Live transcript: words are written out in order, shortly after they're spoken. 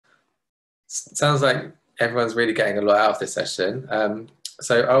Sounds like everyone's really getting a lot out of this session.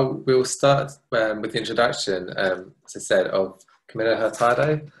 We'll start with the introduction, as I said, of Camila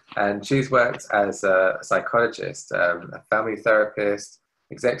Hurtado, and she's worked as a psychologist, a family therapist,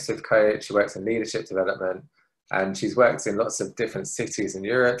 executive coach. She works in leadership development, and she's worked in lots of different cities in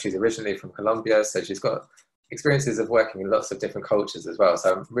Europe. She's originally from Colombia, so she's got experiences of working in lots of different cultures as well.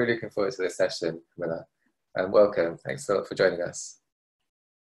 So I'm really looking forward to this session, Camila. Welcome. Thanks a lot for joining us.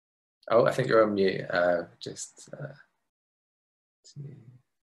 Oh, I think you're on mute.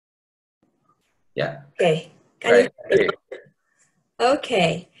 Yeah. Okay. Great. Thank you.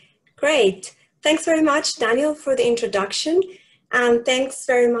 Okay, great. Thanks very much, Daniel, for the introduction. And thanks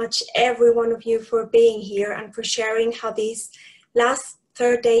very much, every one of you, for being here and for sharing how this last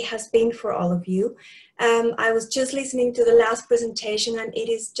third day has been for all of you. I was just listening to the last presentation, and it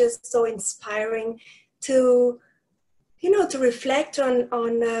is just so inspiring to to reflect on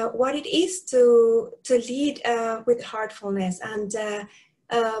what it is to lead with heartfulness. And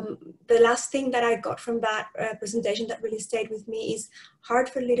the last thing that I got from that presentation that really stayed with me is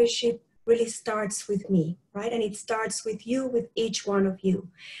heartful leadership really starts with me, right? And it starts with you, with each one of you.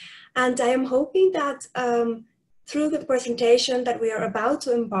 And I am hoping that through the presentation that we are about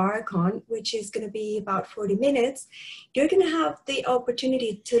to embark on, which is going to be about 40 minutes, you're going to have the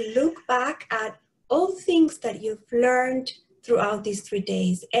opportunity to look back at all the things that you've learned throughout these 3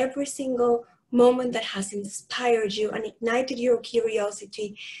 days, every single moment that has inspired you and ignited your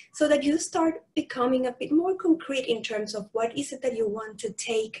curiosity, so that you start becoming a bit more concrete in terms of what is it that you want to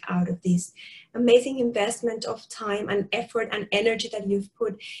take out of this amazing investment of time and effort and energy that you've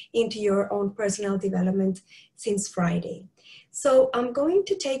put into your own personal development since Friday. So I'm going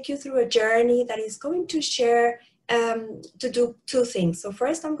to take you through a journey that is going to share, to do 2 things. So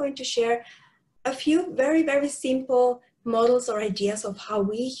first, I'm going to share a few very, very simple models or ideas of how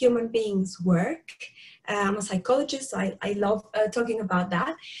we human beings work. I'm a psychologist, so I love talking about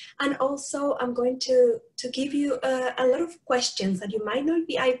that. And also I'm going to give you a lot of questions that you might not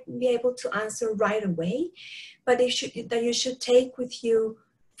be able to answer right away, but that you should take with you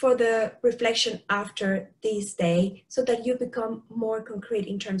for the reflection after this day, so that you become more concrete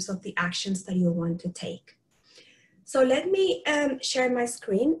in terms of the actions that you want to take. So let me share my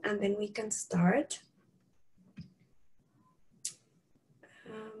screen, and then we can start.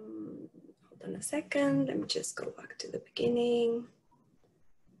 Hold on a second. Let me just go back to the beginning.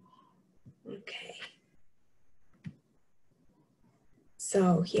 Okay.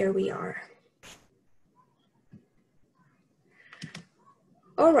 So here we are.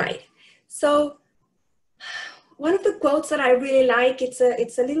 All right. So one of the quotes that I really like, it's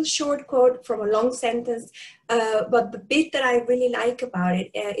a little short quote from a long sentence, but the bit that I really like about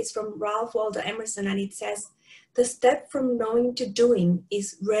it is from Ralph Waldo Emerson, and it says, "The step from knowing to doing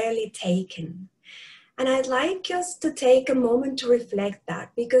is rarely taken." And I'd like us to take a moment to reflect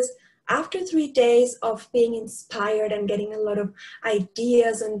that, because after 3 days of being inspired and getting a lot of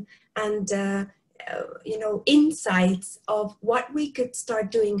ideas and insights of what we could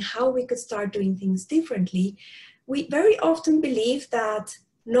start doing, how we could start doing things differently, we very often believe that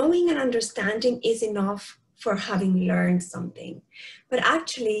knowing and understanding is enough for having learned something. But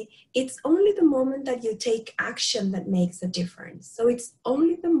actually, it's only the moment that you take action that makes a difference. So it's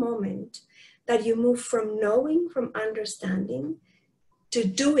only the moment that you move from knowing, from understanding, to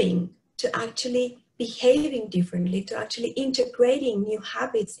doing, to actually behaving differently, to actually integrating new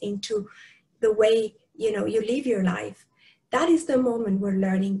habits into the way you live your life. That is the moment where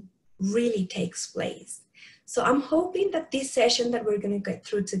learning really takes place. So I'm hoping that this session that we're going to get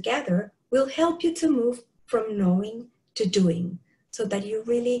through together will help you to move from knowing to doing, so that you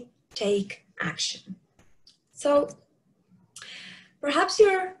really take action. So perhaps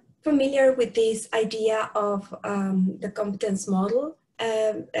you're familiar with this idea of the competence model,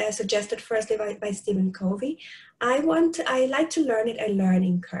 suggested firstly by Stephen Covey. I like to learn it a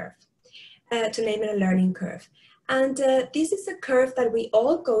learning curve, to name it a learning curve. And this is a curve that we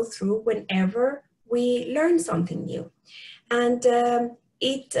all go through whenever we learn something new. And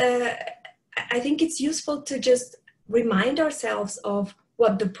I think it's useful to just remind ourselves of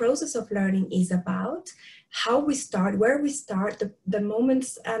what the process of learning is about, how we start, where we start, the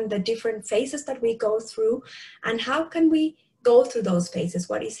moments and the different phases that we go through, and how can we go through those phases,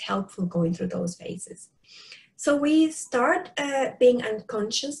 what is helpful going through those phases. So we start being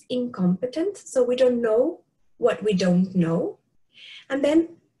unconscious, incompetent, so we don't know what we don't know. And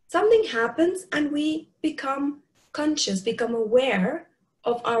then something happens and we become conscious, become aware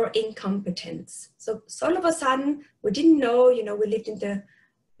of our incompetence. So all of a sudden, we didn't know, we lived in the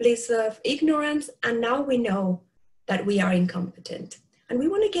bliss of ignorance, and now we know that we are incompetent. And we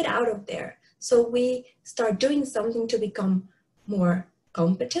want to get out of there. So we start doing something to become more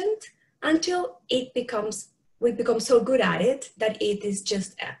competent until we become so good at it that it is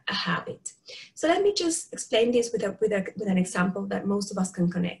just a habit. So let me just explain this with an example that most of us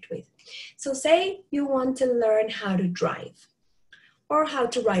can connect with. So say you want to learn how to drive or how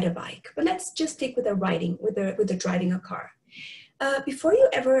to ride a bike, but let's just stick with the driving a car. Before you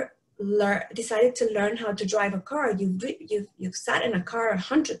ever decided to learn how to drive a car, you've sat in a car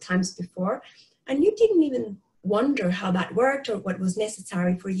 100 times before, and you didn't even wonder how that worked or what was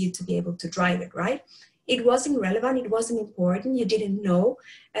necessary for you to be able to drive it, right? It wasn't relevant, it wasn't important, you didn't know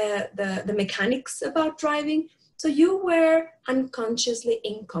the mechanics about driving, so you were unconsciously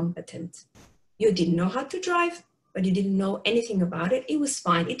incompetent. You didn't know how to drive, but you didn't know anything about it. It was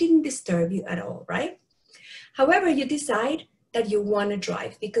fine, it didn't disturb you at all, right? However, you decide that you want to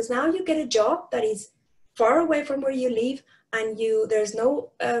drive because now you get a job that is far away from where you live, and there's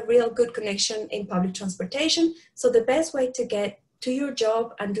no real good connection in public transportation. So the best way to get to your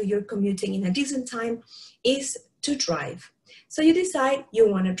job and do your commuting in a decent time is to drive. So you decide you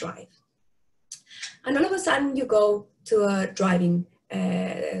want to drive. And all of a sudden you go to a driving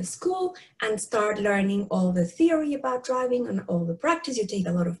school and start learning all the theory about driving and all the practice. You take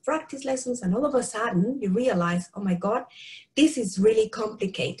a lot of practice lessons, and all of a sudden you realize, oh my God, this is really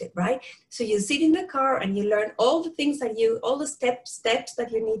complicated, right? So you sit in the car and you learn all the things all the steps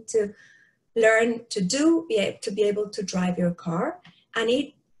that you need to learn to do to be able to drive your car. And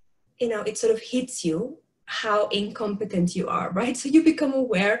it sort of hits you how incompetent you are, right? So you become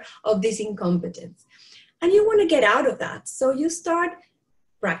aware of this incompetence. And you want to get out of that. So you start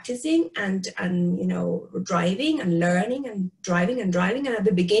practicing and driving and learning and driving. And at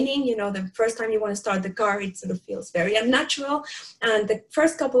the beginning, the first time you want to start the car, it sort of feels very unnatural. And the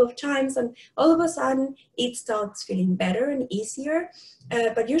first couple of times, and all of a sudden, it starts feeling better and easier.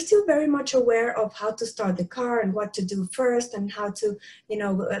 But you're still very much aware of how to start the car and what to do first and how to,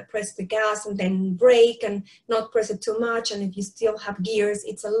 press the gas and then brake and not press it too much. And if you still have gears,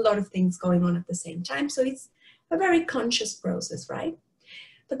 it's a lot of things going on at the same time. So it's a very conscious process, right?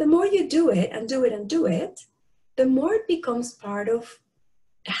 But the more you do it and do it and do it, the more it becomes part of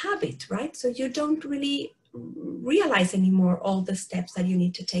a habit, right? So you don't really realize anymore all the steps that you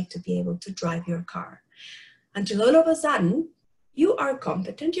need to take to be able to drive your car. Until all of a sudden, you are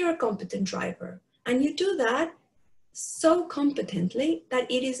competent, you're a competent driver. And you do that so competently that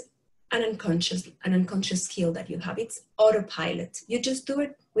it is an unconscious skill that you have. It's autopilot. You just do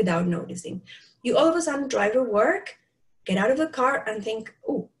it without noticing. You all of a sudden drive to work, get out of the car and think,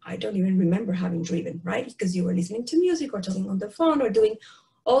 oh, I don't even remember having driven, right? Because you were listening to music or talking on the phone or doing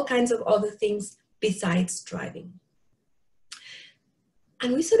all kinds of other things besides driving.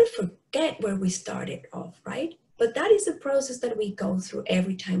 And we sort of forget where we started off, right? But that is a process that we go through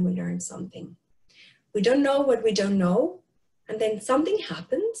every time we learn something. We don't know what we don't know, and then something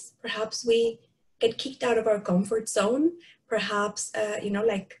happens. Perhaps we get kicked out of our comfort zone. Perhaps,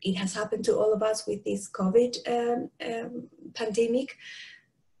 like it has happened to all of us with this COVID pandemic.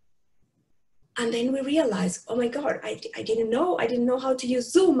 And then we realize, oh my God, I didn't know how to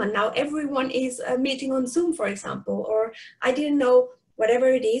use Zoom, and now everyone is meeting on Zoom, for example, or I didn't know whatever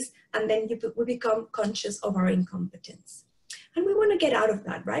it is, and then we become conscious of our incompetence. And we want to get out of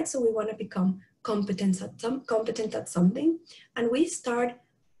that, right? So we want to become competent at something, and we start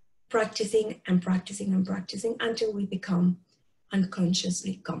practicing and practicing and practicing until we become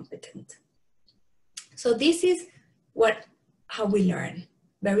unconsciously competent. So this is how we learn.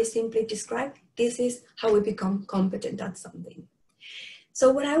 Very simply described, this is how we become competent at something. So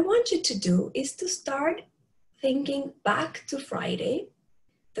what I want you to do is to start thinking back to Friday,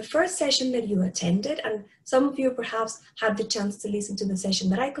 the first session that you attended, and some of you perhaps had the chance to listen to the session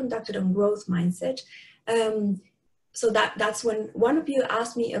that I conducted on growth mindset. So that's when one of you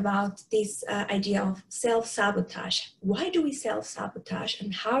asked me about this idea of self-sabotage. Why do we self-sabotage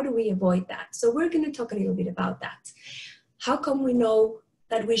and how do we avoid that? So we're going to talk a little bit about that. How come we know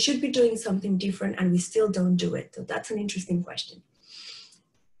that we should be doing something different and we still don't do it? So that's an interesting question.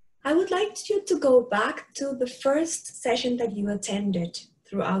 I would like you to go back to the first session that you attended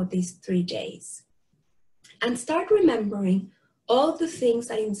throughout these 3 days and start remembering all the things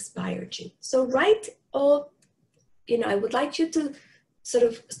that inspired you. So write all, I would like you to sort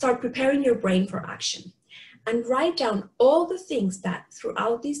of start preparing your brain for action and write down all the things that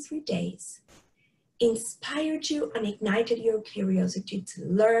throughout these 3 days inspired you and ignited your curiosity to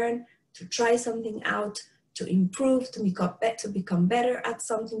learn, to try something out, to improve, to become better at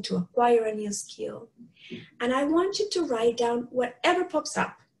something, to acquire a new skill. And I want you to write down whatever pops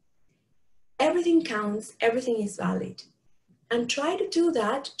up. Everything counts, everything is valid. And try to do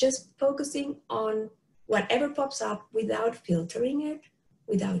that just focusing on whatever pops up without filtering it,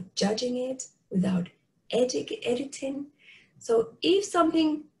 without judging it, without editing. So if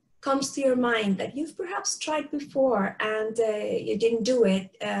something comes to your mind that you've perhaps tried before and you didn't do it,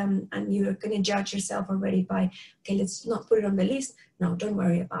 and you're going to judge yourself already by, okay, let's not put it on the list. No, don't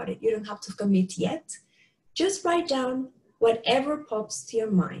worry about it. You don't have to commit yet. Just write down whatever pops to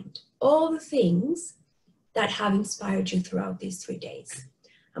your mind, all the things that have inspired you throughout these 3 days.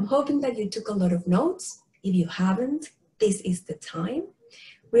 I'm hoping that you took a lot of notes. If you haven't, this is the time.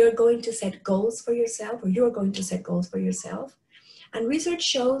 We are going to set goals for yourself, or you're going to set goals for yourself. And research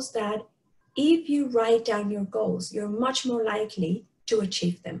shows that if you write down your goals, you're much more likely to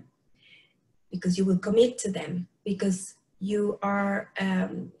achieve them because you will commit to them, because you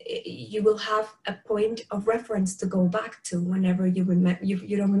will have a point of reference to go back to whenever you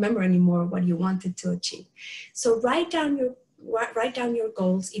don't remember anymore what you wanted to achieve. So write down your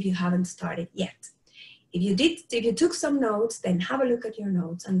goals if you haven't started yet. If you took some notes, then have a look at your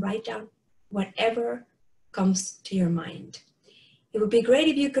notes and write down whatever comes to your mind. It would be great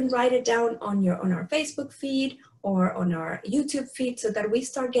if you can write it down on our Facebook feed or on our YouTube feed, so that we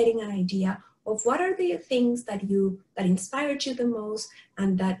start getting an idea of what are the things that inspired you the most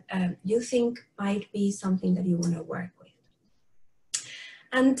and that you think might be something that you want to work with.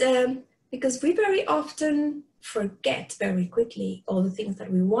 And because we very often forget very quickly all the things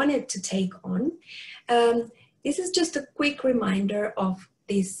that we wanted to take on, this is just a quick reminder of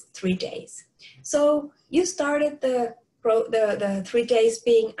these 3 days. So you started the 3 days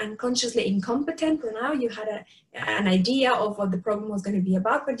being unconsciously incompetent. For now, you had an idea of what the program was going to be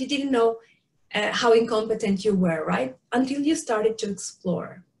about, but you didn't know how incompetent you were, right? Until you started to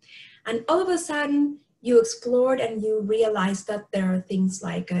explore. And all of a sudden, you explored and you realized that there are things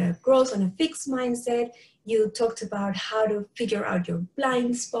like growth on a fixed mindset. You talked about how to figure out your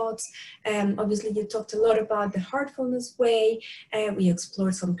blind spots. Obviously, you talked a lot about the Heartfulness way. We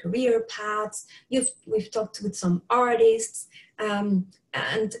explored some career paths. We've talked with some artists.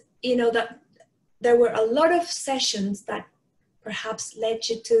 And you know that there were a lot of sessions that perhaps led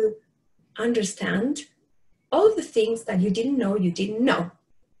you to understand all of the things that you didn't know.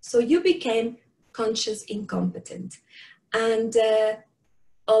 So you became conscious incompetent. And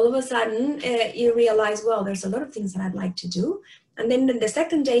all of a sudden, you realize, well, there's a lot of things that I'd like to do. And then the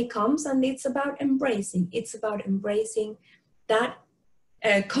second day comes and it's about embracing. It's about embracing that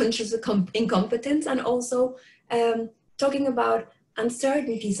conscious incompetence, and also talking about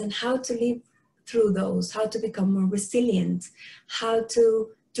uncertainties and how to live through those, how to become more resilient, how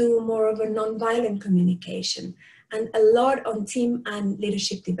to do more of a nonviolent communication, and a lot on team and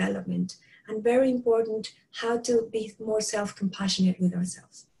leadership development. And very important, how to be more self-compassionate with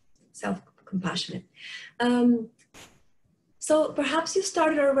ourselves, self-compassionate. So perhaps you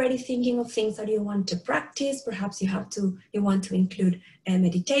started already thinking of things that you want to practice. Perhaps you want to include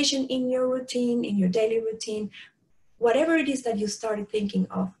meditation in your routine, in your daily routine. Whatever it is that you started thinking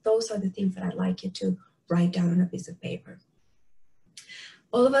of, those are the things that I'd like you to write down on a piece of paper.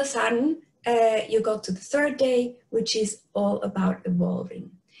 All of a sudden, you got to the third day, which is all about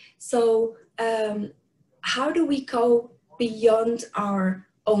evolving. So how do we go beyond our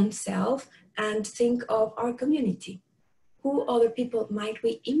own self and think of our community? Who other people might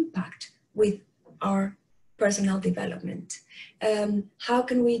we impact with our personal development? How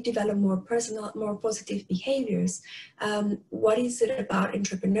can we develop more positive behaviors? What is it about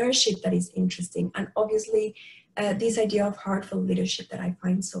entrepreneurship that is interesting? And obviously, this idea of heartful leadership that I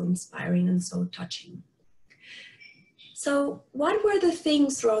find so inspiring and so touching. So what were the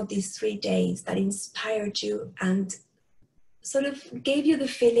things throughout these 3 days that inspired you and sort of gave you the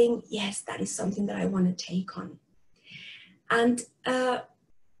feeling, yes, that is something that I want to take on? And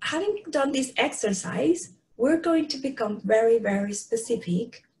having done this exercise, we're going to become very, very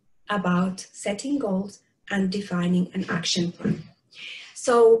specific about setting goals and defining an action plan.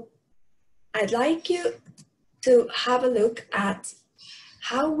 So I'd like you to have a look at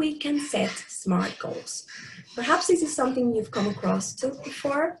how we can set SMART goals. Perhaps this is something you've come across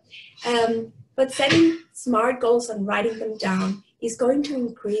before, but setting SMART goals and writing them down is going to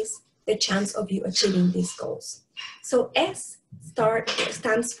increase the chance of you achieving these goals. So S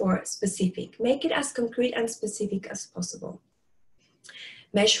stands for specific. Make it as concrete and specific as possible.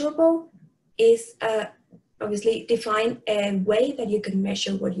 Measurable is obviously define a way that you can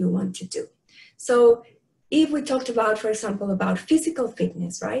measure what you want to do. So if we talked about, for example, about physical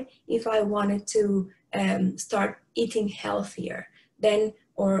fitness, right? If I wanted to start eating healthier, then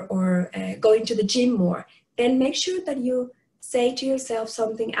or going to the gym more, then make sure that you say to yourself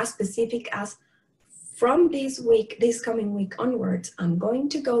something as specific as from this coming week onwards, I'm going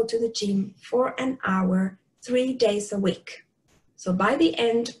to go to the gym for an hour, 3 days a week. So by the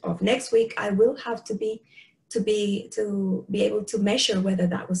end of next week, I will have to be able to measure whether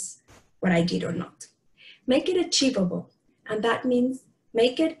that was what I did or not. Make it achievable. And that means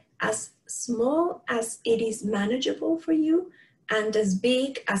make it as small as it is manageable for you and as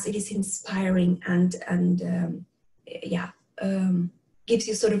big as it is inspiring and gives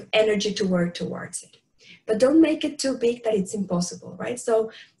you sort of energy to work towards it. But don't make it too big that it's impossible, right?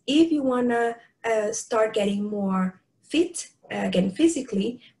 So if you want to start getting more fit, again,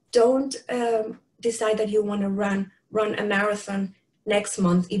 physically, don't decide that you want to run a marathon next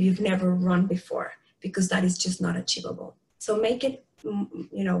month if you've never run before, because that is just not achievable. So make it,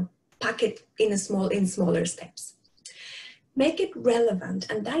 pack it in smaller steps. Make it relevant,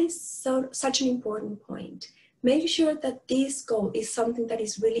 and that is such an important point. Make sure that this goal is something that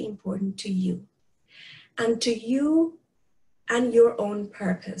is really important to you, and to you and your own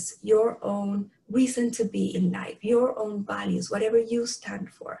purpose, your own reason to be in life, your own values, whatever you stand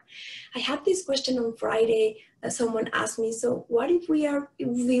for. I had this question on Friday. Someone asked me, so what if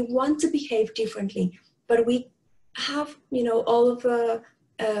we want to behave differently, but we have, all of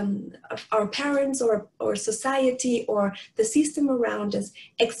our parents or society or the system around us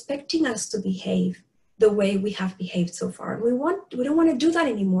expecting us to behave the way we have behaved so far. And we don't want to do that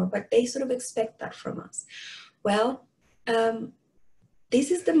anymore, but they sort of expect that from us. Well,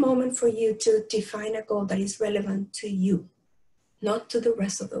 this is the moment for you to define a goal that is relevant to you, not to the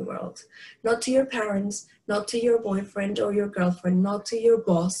rest of the world, not to your parents, not to your boyfriend or your girlfriend, not to your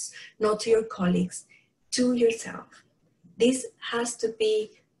boss, not to your colleagues, to yourself. This has to be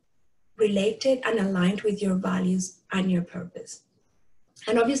related and aligned with your values and your purpose.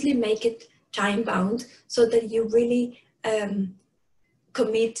 And obviously make it time bound so that you really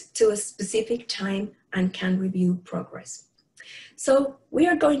commit to a specific time and can review progress. So we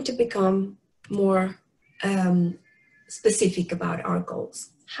are going to become more specific about our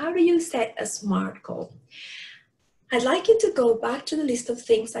goals. How do you set a SMART goal? I'd like you to go back to the list of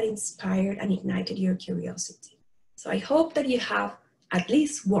things that inspired and ignited your curiosity. So I hope that you have at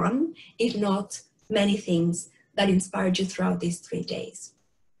least one, if not many things that inspired you throughout these 3 days.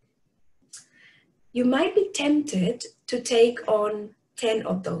 You might be tempted to take on 10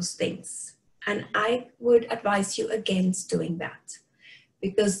 of those things. And I would advise you against doing that.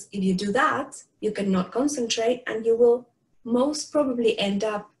 Because if you do that, you cannot concentrate and you will most probably end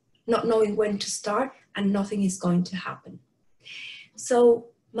up not knowing when to start and nothing is going to happen. So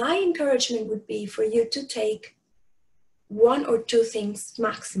my encouragement would be for you to take 1 or 2 things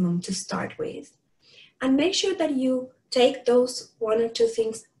maximum to start with. And make sure that you take those 1 or 2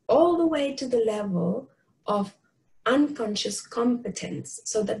 things all the way to the level of unconscious competence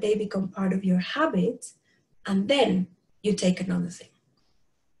so that they become part of your habit, and then you take another thing.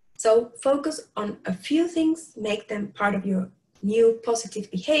 So focus on a few things, make them part of your new positive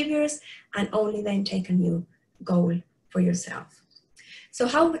behaviors, and only then take a new goal for yourself. So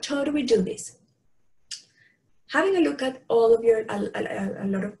how do we do this? Having a look at all of a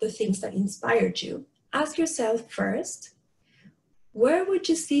lot of the things that inspired you, ask yourself first, where would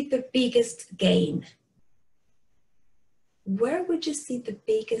you see the biggest gain? Where would you see the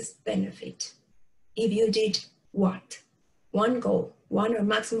biggest benefit if you did what? 1 goal, 1 or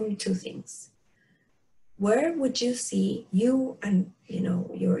maximum 2 things. Where would you see you and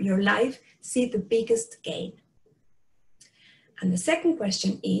your life see the biggest gain? And the second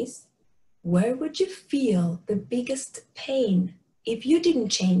question is, where would you feel the biggest pain if you didn't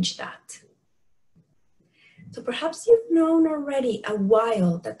change that? So perhaps you've known already a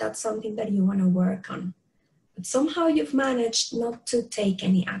while that that's something that you want to work on, but somehow you've managed not to take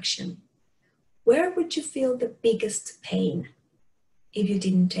any action. Where would you feel the biggest pain if you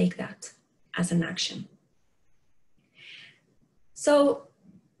didn't take that as an action? So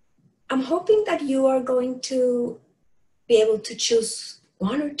I'm hoping that you are going to be able to choose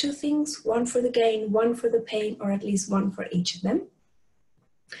 1 or 2 things, 1 for the gain, 1 for the pain, or at least 1 for each of them.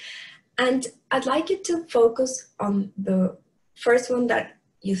 And I'd like you to focus on the first one that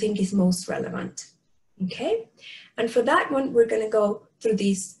you think is most relevant, okay? And for that one, we're gonna go through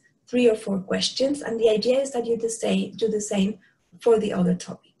these 3 or 4 questions, and the idea is that you do the same for the other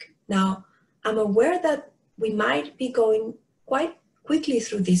topic. Now, I'm aware that we might be going quite quickly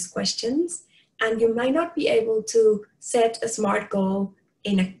through these questions, and you might not be able to set a SMART goal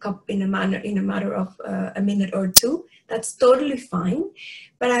in a matter of a minute or 2. That's totally fine.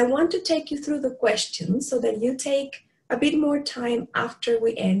 But I want to take you through the questions so that you take a bit more time after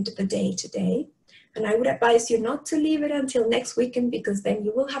we end the day today And I would advise you not to leave it until next weekend, because then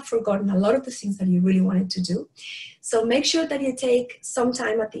you will have forgotten a lot of the things that you really wanted to do. So make sure that you take some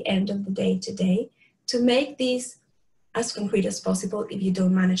time at the end of the day today to make these as concrete as possible if you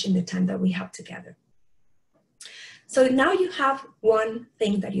don't manage in the time that we have together. So now you have one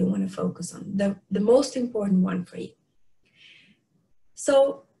thing that you want to focus on, the most important one for you.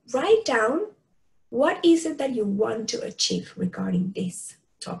 So write down, what is it that you want to achieve regarding this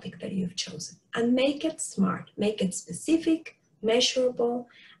topic that you've chosen, and make it smart, make it specific, measurable,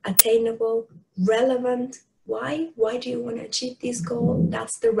 attainable, relevant. Why? Why do you want to achieve this goal?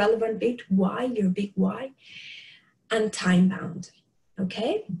 That's the relevant bit. Why? Your big why. And time bound.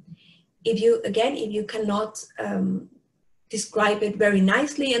 Okay? If you cannot describe it very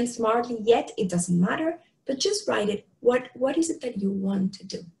nicely and smartly yet, it doesn't matter, but just write it. What is it that you want to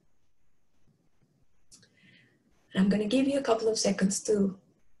do? And I'm going to give you a couple of seconds to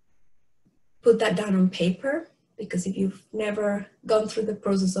put that down on paper, because if you've never gone through the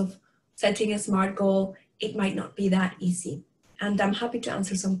process of setting a SMART goal, it might not be that easy. And I'm happy to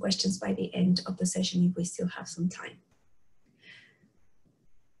answer some questions by the end of the session if we still have some time.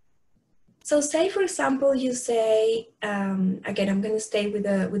 So say, for example, you say, again, I'm going to stay with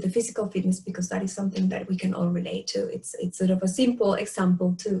the physical fitness because that is something that we can all relate to. It's sort of a simple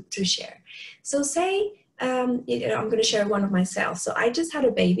example to share. So say, I'm going to share one of myself. So I just had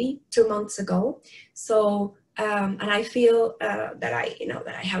a baby 2 months ago. So, and I feel that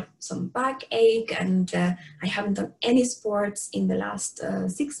I have some backache, and I haven't done any sports in the last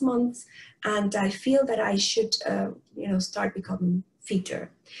 6 months. And I feel that I should, start becoming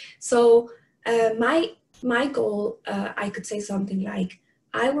fitter. So my goal, I could say something like,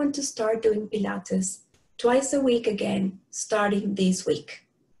 I want to start doing Pilates twice a week again, starting this week.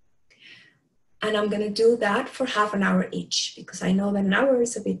 And I'm going to do that for half an hour each, because I know that an hour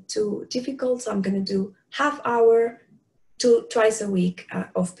is a bit too difficult. So I'm going to do half hour twice a week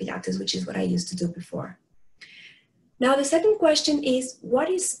of Pilates, which is what I used to do before. Now, the second question is, what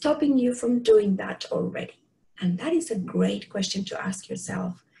is stopping you from doing that already? And that is a great question to ask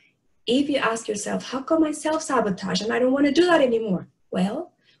yourself. If you ask yourself, how come I self-sabotage and I don't want to do that anymore?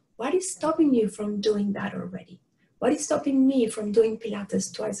 Well, what is stopping you from doing that already? What is stopping me from doing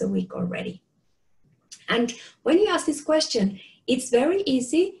Pilates twice a week already? And when you ask this question, it's very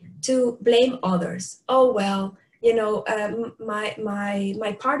easy to blame others. Oh, well,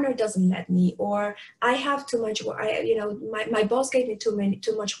 my partner doesn't let me, or I have too much work. My boss gave me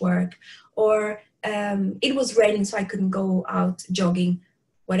too much work, or it was raining, so I couldn't go out jogging,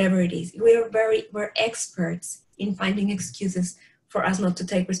 whatever it is. We're experts in finding excuses for us not to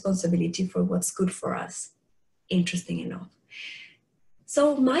take responsibility for what's good for us. Interesting enough.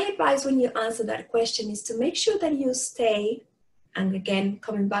 So my advice when you answer that question is to make sure that you stay, and again,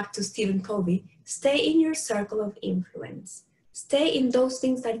 coming back to Stephen Covey, stay in your circle of influence. Stay in those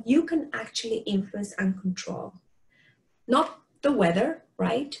things that you can actually influence and control. Not the weather,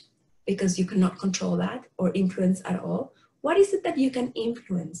 right? Because you cannot control that or influence at all. What is it that you can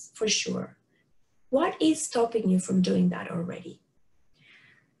influence for sure? What is stopping you from doing that already?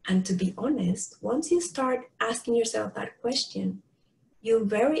 And to be honest, once you start asking yourself that question, you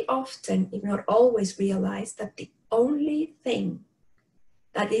very often, if not always, realize that the only thing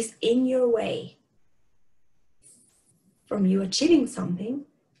that is in your way from you achieving something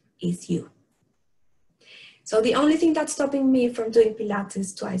is you. So the only thing that's stopping me from doing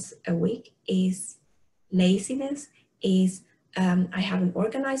Pilates twice a week is laziness, is I haven't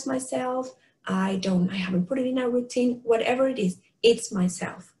organized myself, I haven't put it in a routine, whatever it is, it's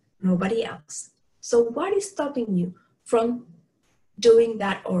myself, nobody else. So what is stopping you from doing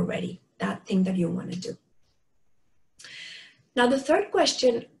that already, that thing that you want to do? Now, the third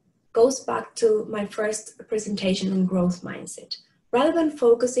question goes back to my first presentation on growth mindset. Rather than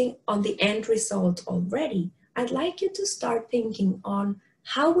focusing on the end result already, I'd like you to start thinking on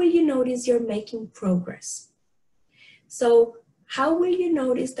how will you notice you're making progress? So how will you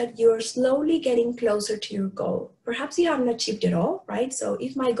notice that you're slowly getting closer to your goal? Perhaps you haven't achieved it all, right? So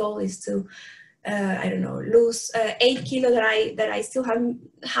if my goal is to lose 8 kilos that I still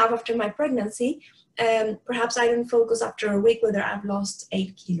have after my pregnancy, perhaps I don't focus after a week whether I've lost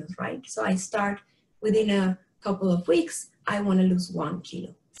 8 kilos, right? So I start within a couple of weeks, I want to lose 1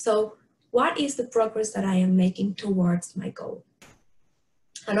 kilo. So what is the progress that I am making towards my goal?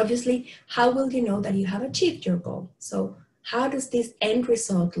 And obviously, how will you know that you have achieved your goal? So how does this end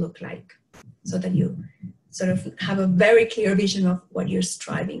result look like? So that you sort of have a very clear vision of what you're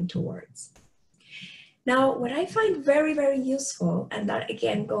striving towards. Now, what I find very, very useful, and that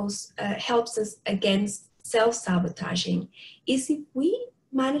again helps us against self-sabotaging, is if we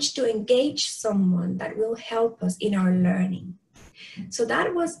manage to engage someone that will help us in our learning? So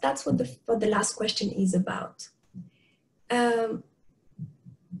that's what the last question is about.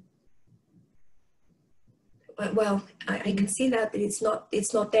 Well, I can see that it's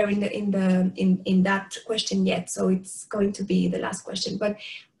not there in that question yet, so it's going to be the last question. But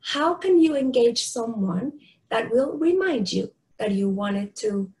how can you engage someone that will remind you that you wanted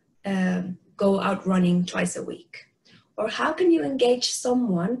to go out running twice a week? Or how can you engage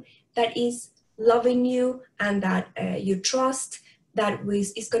someone that is loving you and that you trust, that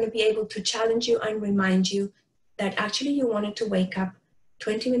is going to be able to challenge you and remind you that actually you wanted to wake up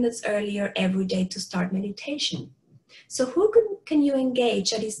 20 minutes earlier every day to start meditation? So who can you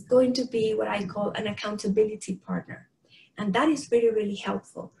engage that is going to be what I call an accountability partner? And that is really, really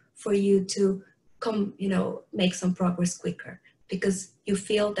helpful for you to make some progress quicker, because you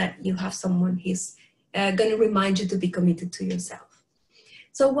feel that you have someone who's going to remind you to be committed to yourself.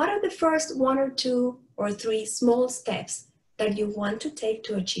 So what are the first 1 or 2 or 3 small steps that you want to take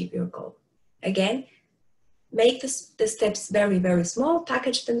to achieve your goal? Again, make the steps very, very small,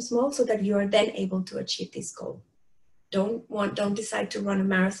 package them small so that you are then able to achieve this goal. Don't decide to run a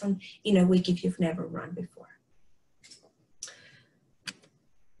marathon in a week if you've never run before.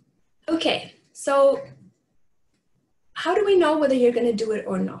 Okay, so how do we know whether you're going to do it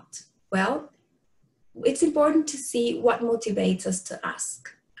or not? Well, it's important to see what motivates us to ask.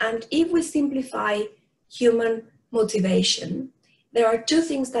 And if we simplify human motivation, there are 2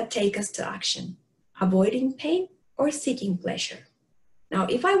 things that take us to action: avoiding pain or seeking pleasure. Now,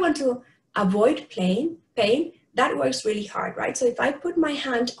 if I want to avoid pain, that works really hard, right? So if I put my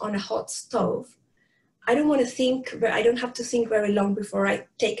hand on a hot stove, I don't have to think very long before I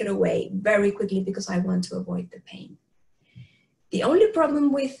take it away very quickly because I want to avoid the pain. The only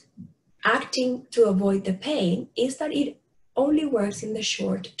problem with acting to avoid the pain is that it only works in the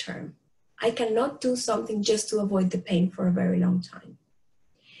short term. I cannot do something just to avoid the pain for a very long time.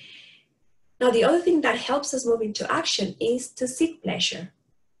 Now, the other thing that helps us move into action is to seek pleasure,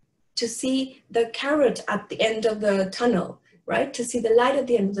 to see the carrot at the end of the tunnel, right? To see the light at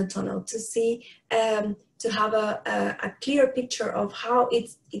the end of the tunnel, to see, to have a clear picture of how it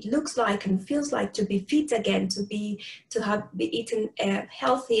looks like and feels like to be fit again, to have eaten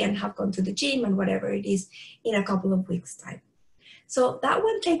healthy and have gone to the gym and whatever it is in a couple of weeks' time. So that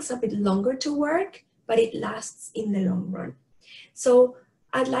one takes a bit longer to work, but it lasts in the long run. So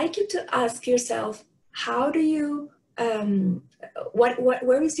I'd like you to ask yourself, how do you,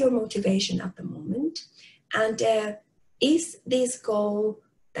 where is your motivation at the moment? And is this goal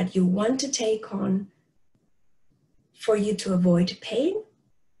that you want to take on for you to avoid pain?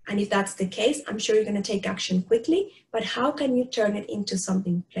 And if that's the case, I'm sure you're going to take action quickly, but how can you turn it into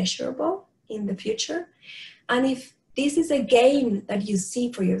something pleasurable in the future? And if this is a gain that you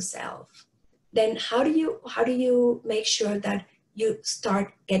see for yourself, then how do you make sure that you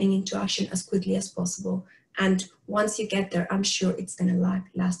start getting into action as quickly as possible? And once you get there, I'm sure it's going to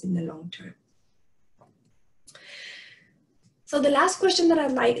last in the long term. So the last question that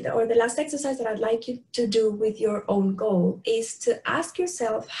I'd like, or the last exercise that I'd like you to do with your own goal is to ask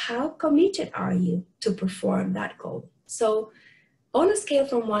yourself, how committed are you to perform that goal? So on a scale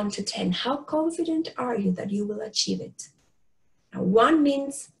from 1 to 10, how confident are you that you will achieve it? Now, 1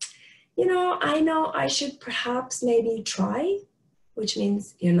 means, I know I should perhaps maybe try, which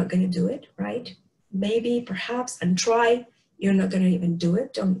means you're not going to do it, right? Maybe, perhaps, and try, you're not going to even do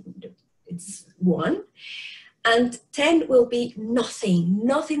it. It's 1. And 10 will be nothing.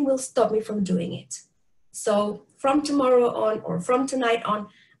 Nothing will stop me from doing it. So from tomorrow on, or from tonight on,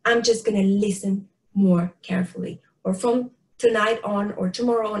 I'm just going to listen more carefully. Or from tonight on or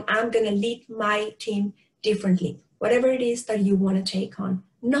tomorrow on, I'm going to lead my team differently. Whatever it is that you want to take on,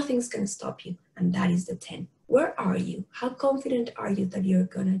 nothing's going to stop you. And that is the 10. Where are you? How confident are you that you're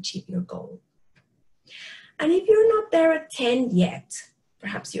going to achieve your goal? And if you're not there at 10 yet,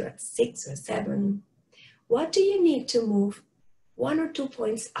 perhaps you're at 6 or 7, what do you need to move 1 or 2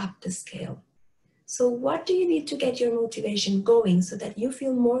 points up the scale? So what do you need to get your motivation going so that you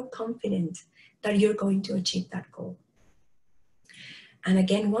feel more confident that you're going to achieve that goal? And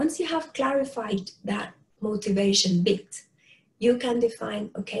again, once you have clarified that motivation bit, you can define,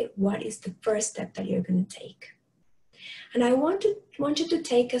 okay, what is the first step that you're going to take? And I want you to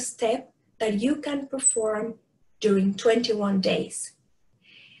take a step that you can perform during 21 days.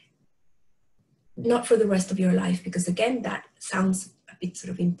 Not for the rest of your life, because again, that sounds a bit sort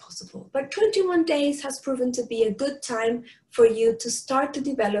of impossible. But 21 days has proven to be a good time for you to start to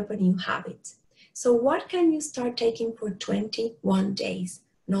develop a new habit. So what can you start taking for 21 days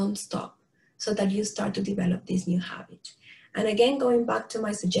non-stop so that you start to develop this new habit? And again, going back to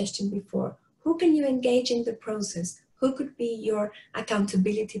my suggestion before, who can you engage in the process? Who could be your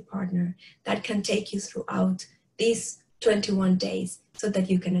accountability partner that can take you throughout these 21 days so that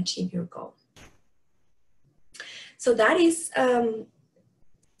you can achieve your goal? So that is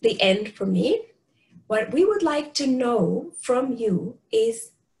the end for me. What we would like to know from you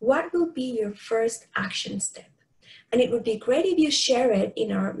is, what will be your first action step? And it would be great if you share it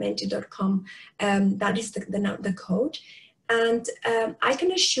in our menti.com. That is the code. And I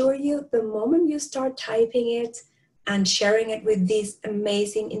can assure you, the moment you start typing it and sharing it with this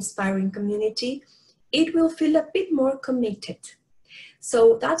amazing, inspiring community, it will feel a bit more committed.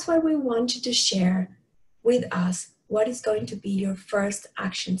 So that's why we want you to share with us what is going to be your first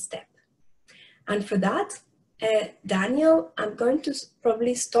action step. And for that, Daniel, I'm going to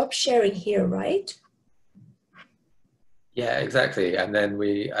probably stop sharing here, right? Yeah, exactly. And then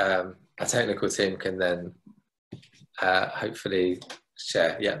we, our technical team can then hopefully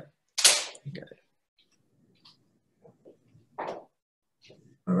share. Yeah. Okay.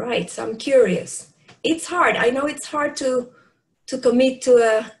 All right, so I'm curious. It's hard. I know it's hard to commit to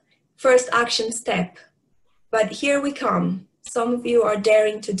a first action step, but here we come. Some of you are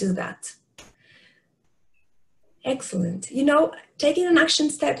daring to do that. Excellent. You know, taking an action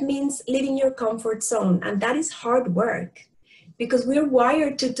step means leaving your comfort zone, and that is hard work because we're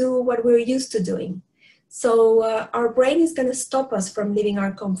wired to do what we're used to doing. So our brain is going to stop us from leaving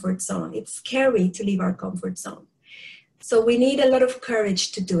our comfort zone. It's scary to leave our comfort zone. So we need a lot of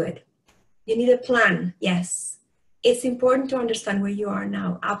courage to do it. You need a plan, yes. It's important to understand where you are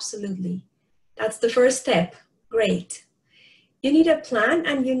now, absolutely. That's the first step, great. You need a plan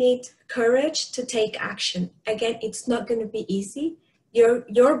and you need courage to take action. Again, it's not going to be easy.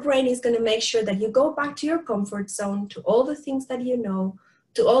 Your brain is going to make sure that you go back to your comfort zone, to all the things that you know,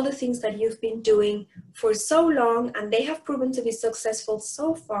 to all the things that you've been doing for so long, and they have proven to be successful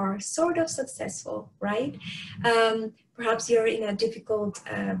so far, sort of successful, right? Perhaps you're in a difficult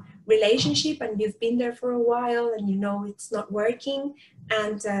relationship and you've been there for a while and you know it's not working,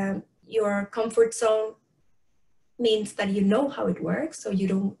 and your comfort zone means that you know how it works, so you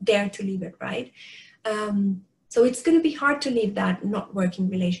don't dare to leave it, right? So it's going to be hard to leave that not working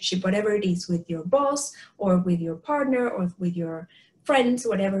relationship, whatever it is, with your boss or with your partner or with your friends,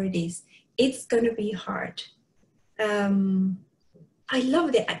 whatever it is. It's going to be hard. I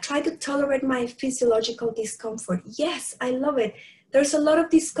love it. I try to tolerate my physiological discomfort. Yes, I love it. There's a lot of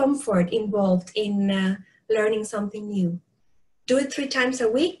discomfort involved in learning something new. Do it 3 times a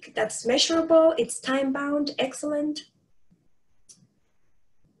week. That's measurable. It's time bound. Excellent.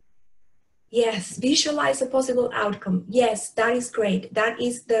 Yes, visualize a possible outcome. Yes, that is great. That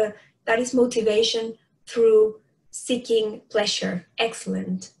is motivation through seeking pleasure.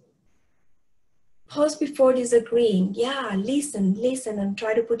 Excellent. Pause before disagreeing. Yeah, listen, and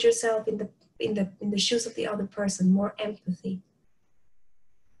try to put yourself in the shoes of the other person. More empathy.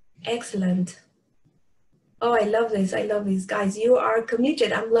 Excellent. Oh, I love this. I love this. Guys, you are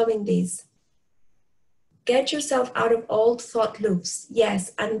committed. I'm loving this. Get yourself out of old thought loops.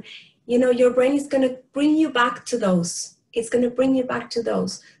 Yes, and you know, your brain is going to bring you back to those. It's going to bring you back to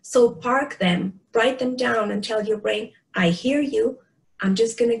those. So park them, write them down, and tell your brain, I hear you. I'm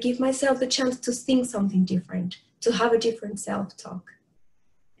just going to give myself the chance to think something different, to have a different self-talk.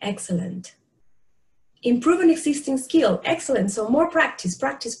 Excellent. Improve an existing skill. Excellent. So more practice,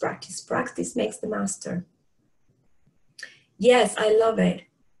 practice, practice. Practice makes the master. Yes, I love it.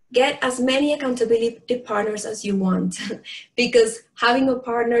 Get as many accountability partners as you want, because having a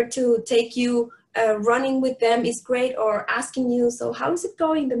partner to take you running with them is great, or asking you, so how is it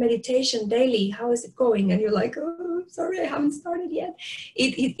going, the meditation daily? How is it going? And you're like, oh, sorry, I haven't started yet.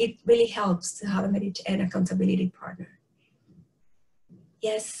 It really helps to have an accountability partner.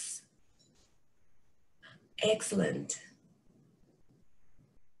 Yes. Excellent.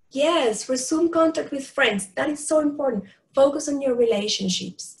 Yes, resume contact with friends. That is so important. Focus on your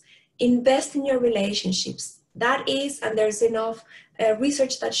relationships. Invest in your relationships. That is, and there's enough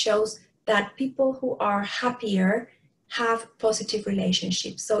research that shows that people who are happier have positive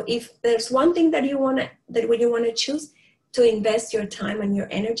relationships. So if there's one thing that you want to choose to invest your time and your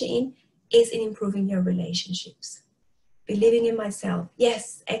energy in, is in improving your relationships. Believing in myself.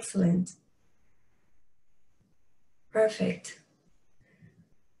 Yes, excellent. Perfect.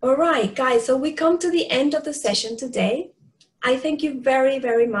 All right, guys, so we come to the end of the session today. I thank you very,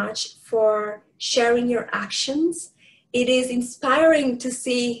 very much for sharing your actions. It is inspiring to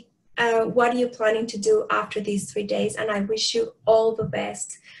see what you're planning to do after these 3 days, and I wish you all the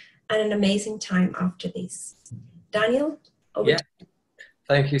best and an amazing time after this. Daniel, over to you.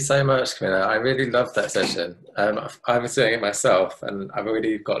 Thank you so much, Camilla. I really loved that session. I was doing it myself, and I've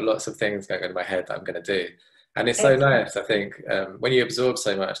already got lots of things going on in my head that I'm going to do. And it's so Excellent. nice, I think, when you absorb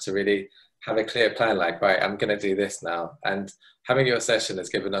so much to really have a clear plan, like, right, I'm going to do this now. And having your session has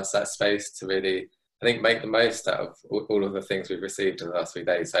given us that space to really, I think, make the most out of all of the things we've received in the last 3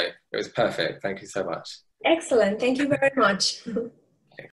 days. So it was perfect. Thank you so much. Excellent. Thank you very much.